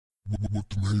What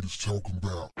the haters talking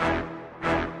about?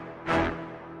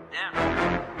 Yeah.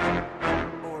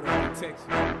 Order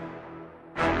protection.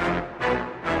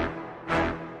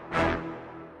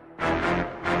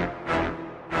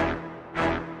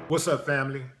 What's up,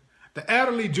 family? The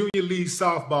Adderley Junior League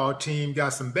softball team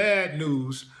got some bad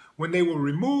news when they were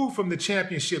removed from the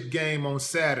championship game on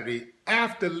Saturday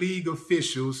after league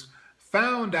officials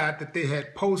found out that they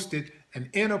had posted an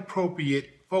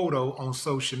inappropriate photo on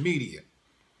social media.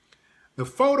 The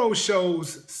photo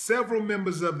shows several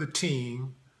members of the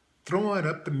team throwing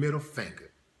up the middle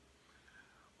finger.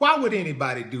 Why would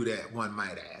anybody do that, one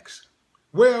might ask?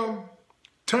 Well,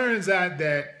 turns out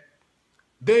that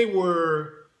they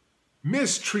were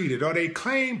mistreated, or they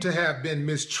claim to have been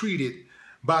mistreated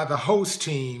by the host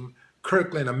team,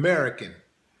 Kirkland American,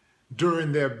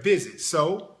 during their visit.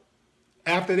 So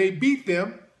after they beat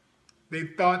them, they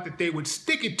thought that they would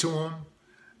stick it to them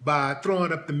by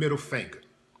throwing up the middle finger.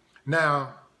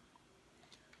 Now,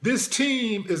 this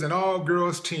team is an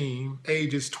all-girls team,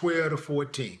 ages 12 to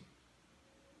 14.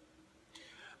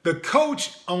 The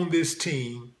coach on this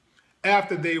team,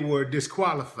 after they were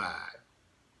disqualified,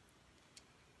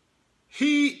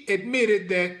 he admitted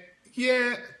that,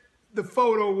 yeah, the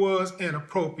photo was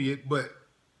inappropriate, but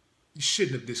you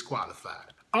shouldn't have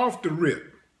disqualified. Off the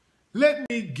rip, let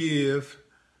me give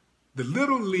the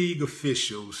Little League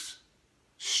officials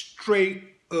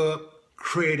straight up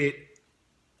credit.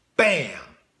 Bam!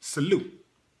 Salute.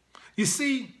 You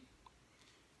see,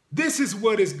 this is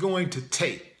what it's going to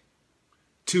take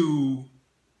to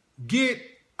get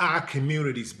our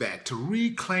communities back, to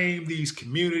reclaim these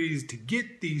communities, to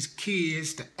get these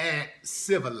kids to act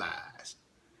civilized.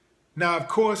 Now, of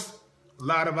course, a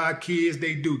lot of our kids,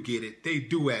 they do get it. They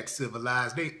do act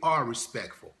civilized. They are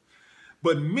respectful.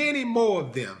 But many more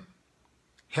of them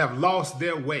have lost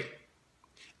their way.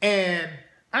 And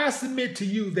I submit to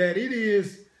you that it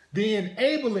is the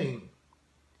enabling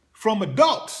from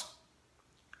adults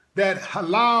that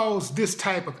allows this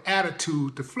type of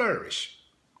attitude to flourish.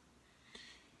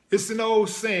 It's an old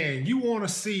saying, you want to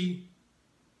see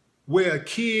where a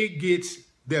kid gets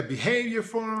their behavior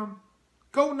from?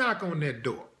 Go knock on their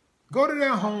door. Go to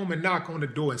their home and knock on the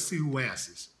door and see who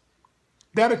answers.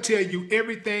 That'll tell you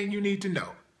everything you need to know.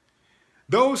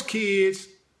 Those kids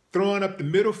throwing up the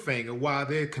middle finger while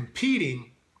they're competing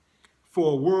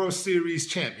for a World Series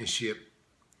championship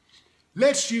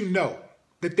lets you know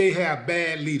that they have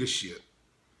bad leadership.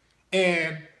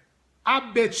 And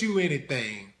I bet you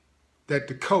anything that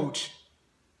the coach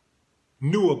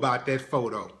knew about that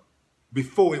photo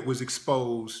before it was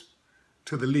exposed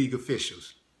to the league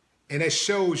officials. And that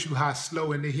shows you how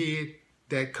slow in the head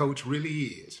that coach really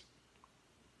is.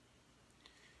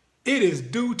 It is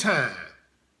due time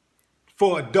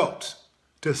for adults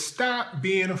to stop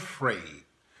being afraid.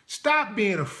 Stop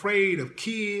being afraid of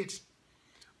kids,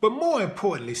 but more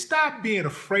importantly, stop being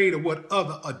afraid of what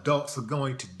other adults are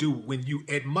going to do when you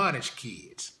admonish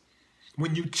kids,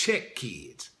 when you check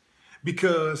kids,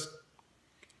 because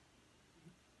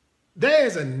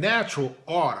there's a natural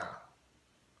order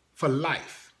for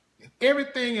life.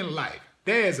 Everything in life,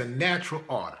 there's a natural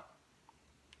order.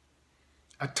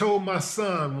 I told my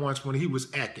son once when he was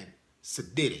acting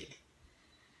sadiddy.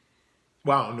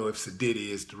 Well, I don't know if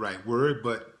sadiddy is the right word,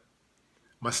 but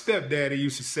my stepdaddy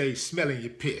used to say, smelling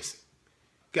your piss.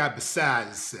 Got beside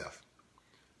himself.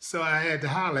 So I had to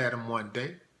holler at him one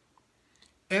day.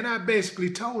 And I basically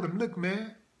told him, look,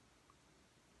 man,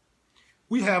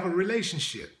 we have a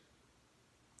relationship.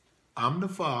 I'm the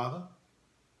father,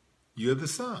 you're the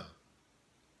son.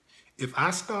 If I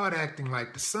start acting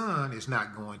like the son, it's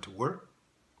not going to work.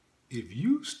 If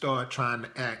you start trying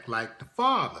to act like the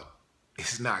father,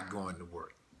 it's not going to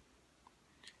work.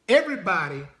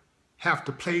 Everybody have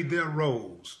to play their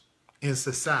roles in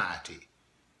society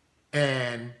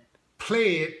and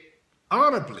play it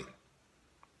honorably.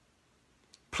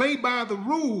 Play by the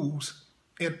rules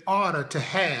in order to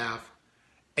have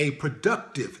a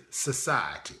productive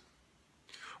society.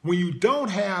 When you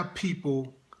don't have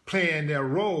people playing their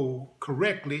role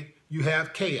correctly, you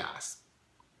have chaos.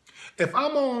 If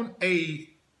I'm on a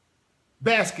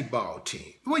basketball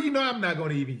team, well, you know, I'm not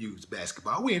going to even use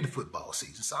basketball. We're in the football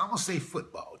season, so I'm going to say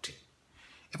football team.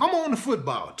 If I'm on the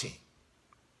football team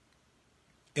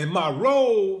and my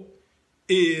role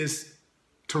is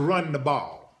to run the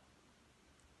ball,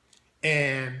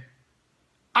 and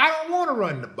I don't want to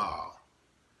run the ball.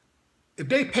 If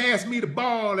they pass me the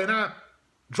ball and I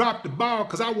drop the ball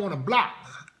because I want to block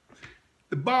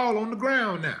the ball on the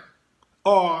ground now.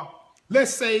 Or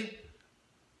let's say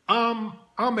I'm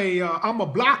a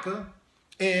blocker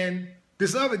and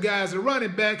this other guy's a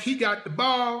running back, he got the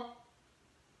ball.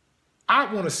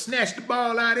 I want to snatch the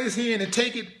ball out of his hand and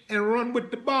take it and run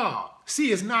with the ball.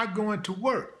 See, it's not going to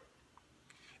work.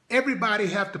 Everybody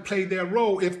have to play their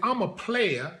role. If I'm a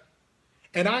player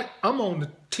and I'm on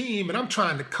the team and I'm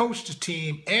trying to coach the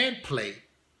team and play,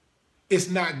 it's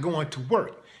not going to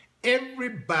work.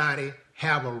 Everybody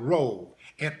have a role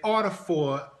in order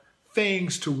for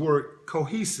things to work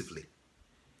cohesively.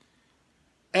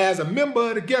 As a member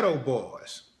of the Ghetto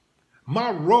Boys,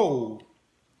 my role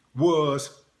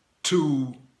was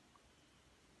to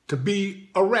be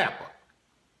a rapper.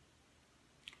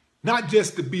 Not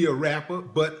just to be a rapper,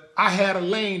 but I had a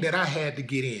lane that I had to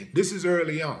get in. This is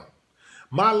early on.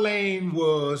 My lane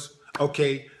was,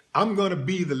 okay, I'm going to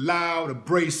be the loud,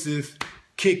 abrasive,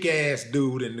 kick-ass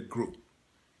dude in the group.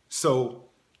 So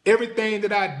everything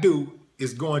that I do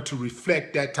is going to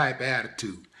reflect that type of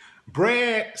attitude.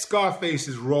 Brad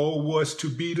Scarface's role was to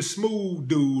be the smooth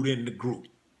dude in the group.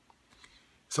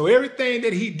 So everything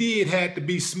that he did had to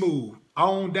be smooth,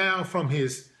 on down from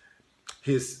the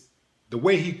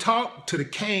way he talked to the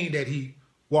cane that he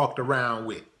walked around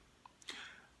with.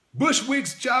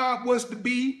 Bushwick's job was to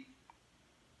be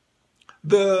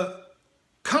the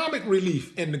comic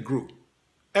relief in the group.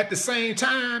 At the same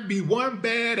time, be one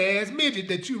badass midget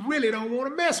that you really don't want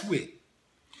to mess with.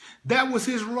 That was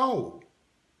his role.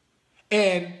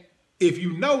 And if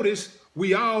you notice,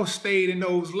 we all stayed in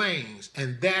those lanes,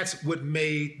 and that's what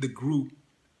made the group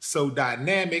so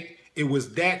dynamic. It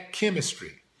was that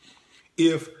chemistry.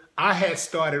 If I had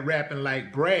started rapping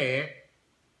like Brad,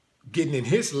 getting in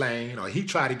his lane, or he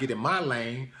tried to get in my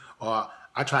lane, or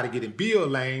I tried to get in Bill's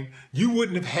lane, you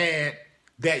wouldn't have had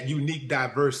that unique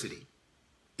diversity.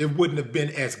 It wouldn't have been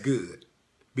as good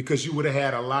because you would have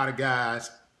had a lot of guys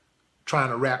trying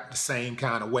to rap the same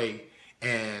kind of way,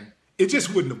 and it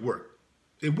just wouldn't have worked.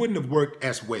 It wouldn't have worked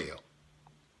as well.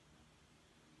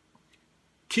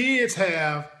 Kids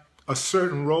have a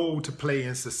certain role to play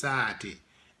in society,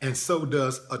 and so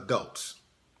does adults.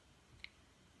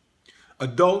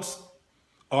 Adults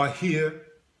are here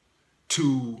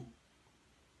to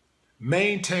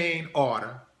maintain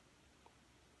order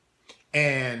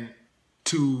and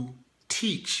to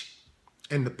teach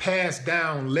and to pass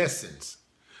down lessons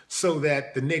so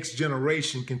that the next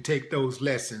generation can take those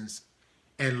lessons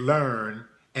and learn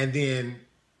and then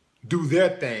do their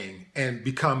thing and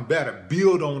become better,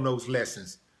 build on those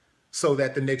lessons so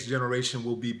that the next generation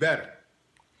will be better.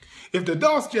 If the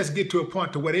adults just get to a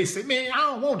point to where they say, man,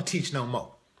 I don't want to teach no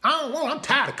more. I'm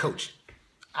tired of coaching.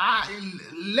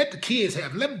 Let the kids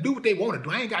let them do what they want to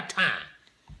do. I ain't got time.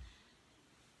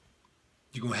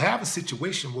 You're going to have a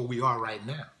situation where we are right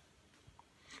now.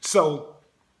 So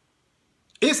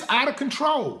it's out of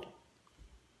control.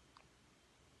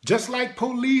 Just like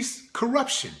police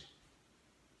corruption,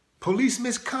 police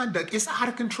misconduct, it's out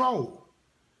of control.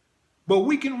 But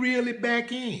we can reel it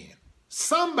back in.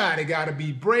 Somebody got to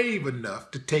be brave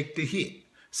enough to take the hit.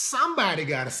 Somebody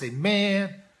got to say,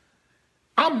 man,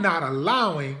 I'm not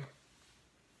allowing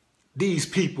these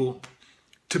people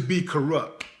to be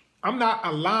corrupt. I'm not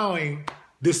allowing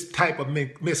this type of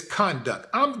misconduct.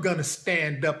 I'm going to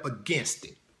stand up against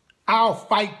it. I'll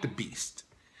fight the beast.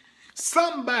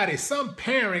 Somebody, some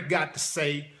parent got to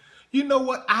say, you know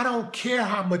what? I don't care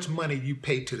how much money you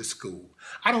pay to the school.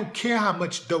 I don't care how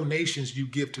much donations you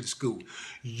give to the school.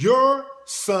 Your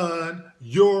son,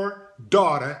 your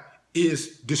daughter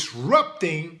is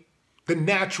disrupting the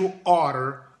natural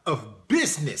order of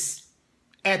business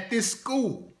at this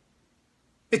school.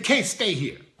 It can't stay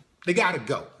here. They got to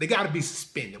go. They got to be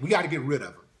suspended. We got to get rid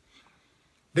of them.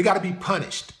 They got to be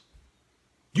punished.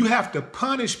 You have to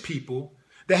punish people.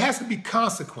 There has to be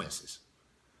consequences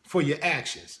for your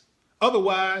actions.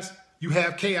 Otherwise, you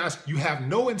have chaos. You have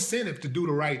no incentive to do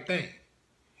the right thing.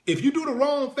 If you do the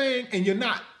wrong thing and you're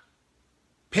not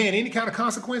paying any kind of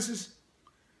consequences,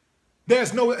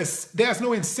 there's no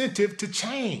incentive to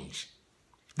change.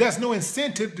 There's no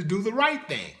incentive to do the right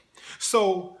thing.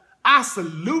 So I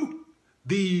salute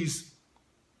these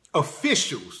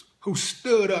officials who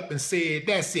stood up and said,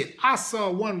 that's it. I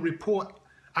saw one report.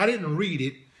 I didn't read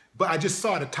it, but I just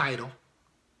saw the title.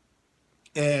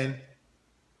 And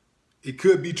it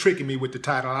could be tricking me with the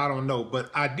title. I don't know.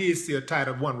 But I did see a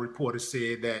title. One reporter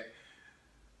said that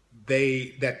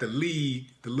the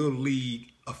little league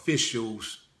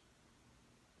officials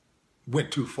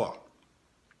went too far.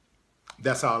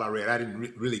 That's all I read. I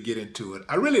didn't really get into it.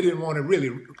 I really didn't want to read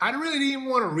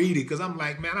it because I'm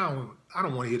like, man, I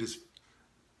don't want to hear this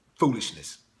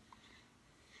foolishness.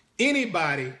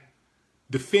 Anybody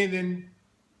defending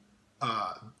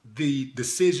the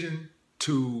decision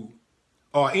to,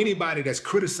 or anybody that's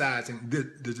criticizing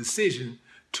the decision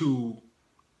to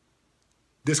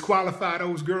disqualify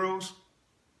those girls,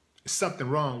 There's something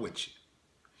wrong with you.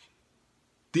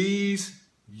 These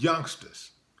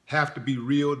youngsters have to be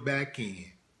reeled back in.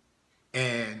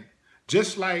 And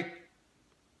just like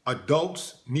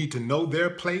adults need to know their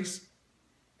place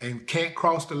and can't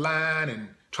cross the line and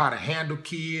try to handle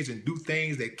kids and do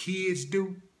things that kids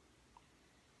do,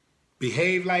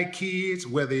 behave like kids,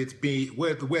 whether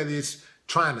it's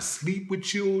trying to sleep with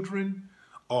children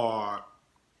or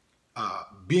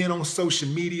being on social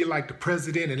media like the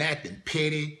president and acting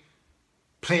petty,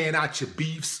 playing out your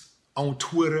beefs on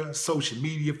Twitter, social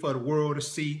media for the world to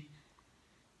see,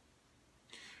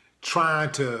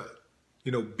 trying to,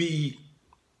 be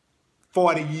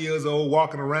 40 years old,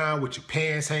 walking around with your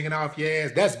pants hanging off your ass.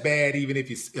 That's bad even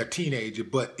if you're a teenager,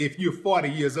 but if you're 40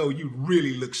 years old, you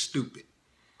really look stupid.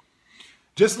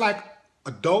 Just like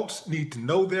adults need to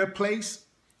know their place,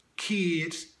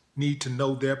 kids need to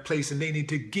know their place, and they need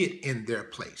to get in their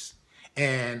place.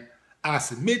 And I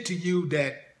submit to you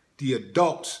that the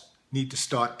adults need to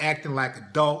start acting like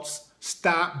adults,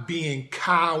 stop being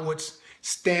cowards,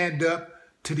 stand up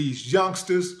to these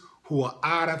youngsters who are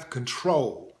out of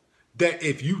control. That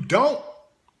if you don't,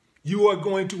 you are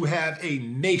going to have a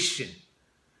nation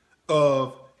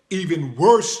of even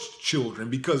worse children,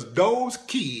 because those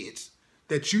kids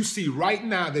that you see right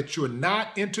now that you're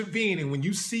not intervening, when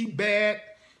you see bad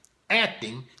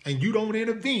acting and you don't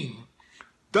intervene,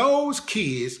 those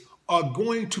kids are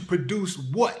going to produce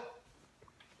what?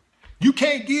 You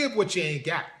can't give what you ain't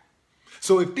got.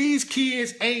 So if these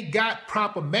kids ain't got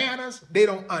proper manners, they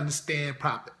don't understand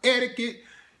proper etiquette,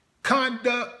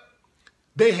 conduct,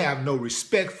 they have no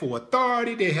respect for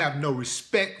authority, they have no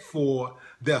respect for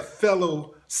their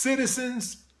fellow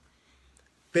citizens,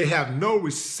 they have no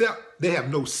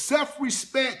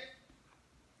self-respect,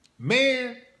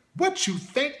 man, what you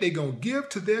think they're going to give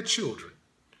to their children?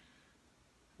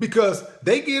 Because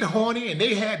they get horny and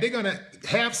they're going to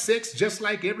have sex just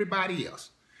like everybody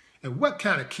else. And what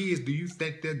kind of kids do you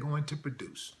think they're going to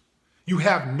produce? You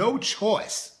have no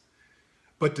choice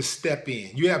but to step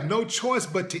in. You have no choice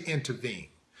but to intervene.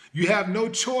 You have no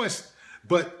choice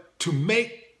but to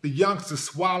make the youngsters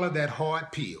swallow that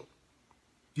hard pill.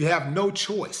 You have no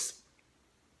choice.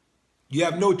 You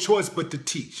have no choice but to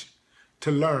teach,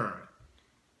 to learn.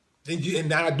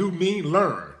 And I do mean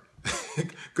learn,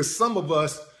 because some of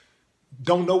us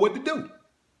don't know what to do.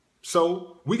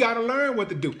 So we got to learn what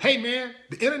to do. Hey, man,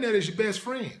 the internet is your best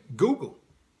friend. Google.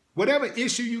 Whatever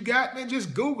issue you got, man,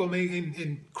 just Google me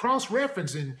and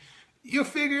cross-reference, and you'll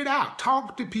figure it out.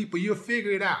 Talk to people, you'll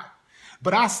figure it out.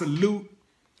 But I salute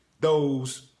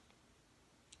those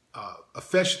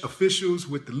officials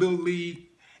with the Little League,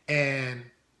 and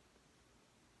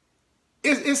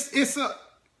it's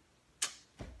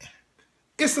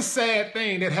a sad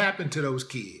thing that happened to those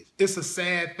kids. It's a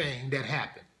sad thing that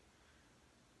happened.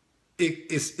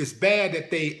 It's bad that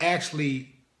they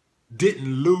actually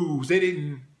didn't lose. They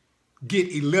didn't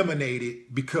get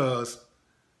eliminated because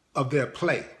of their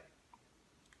play.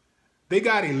 They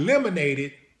got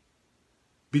eliminated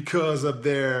because of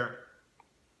their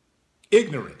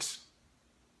ignorance.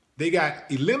 They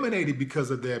got eliminated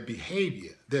because of their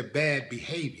behavior, their bad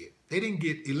behavior. They didn't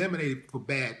get eliminated for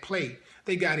bad play.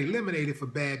 They got eliminated for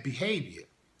bad behavior.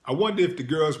 I wonder if the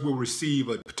girls will receive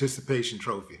a participation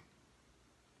trophy.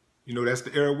 That's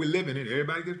the era we're living in.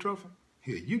 Everybody get a trophy?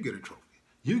 Here, you get a trophy.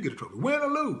 You get a trophy. Win or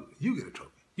lose, you get a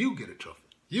trophy. You get a trophy.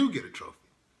 You get a trophy.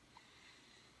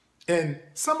 And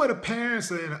some of the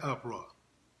parents are in an uproar.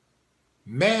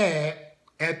 Mad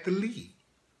at the league.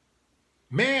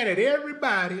 Mad at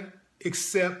everybody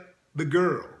except the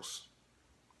girls.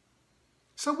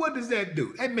 So what does that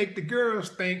do? That make the girls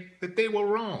think that they were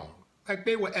wrong, like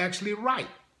they were actually right.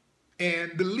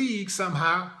 And the league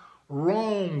somehow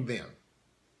wronged them.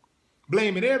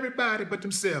 Blaming everybody but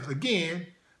themselves. Again,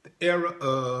 the era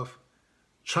of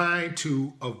trying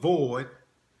to avoid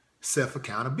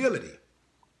self-accountability.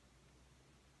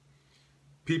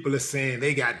 People are saying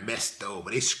they got messed over,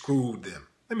 they screwed them.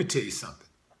 Let me tell you something.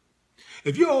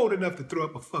 If you're old enough to throw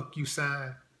up a fuck you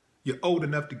sign, you're old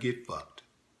enough to get fucked.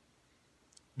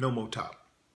 No more talk.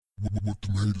 What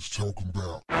the haters talking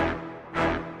about?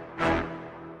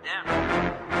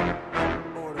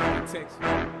 Order of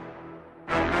protection.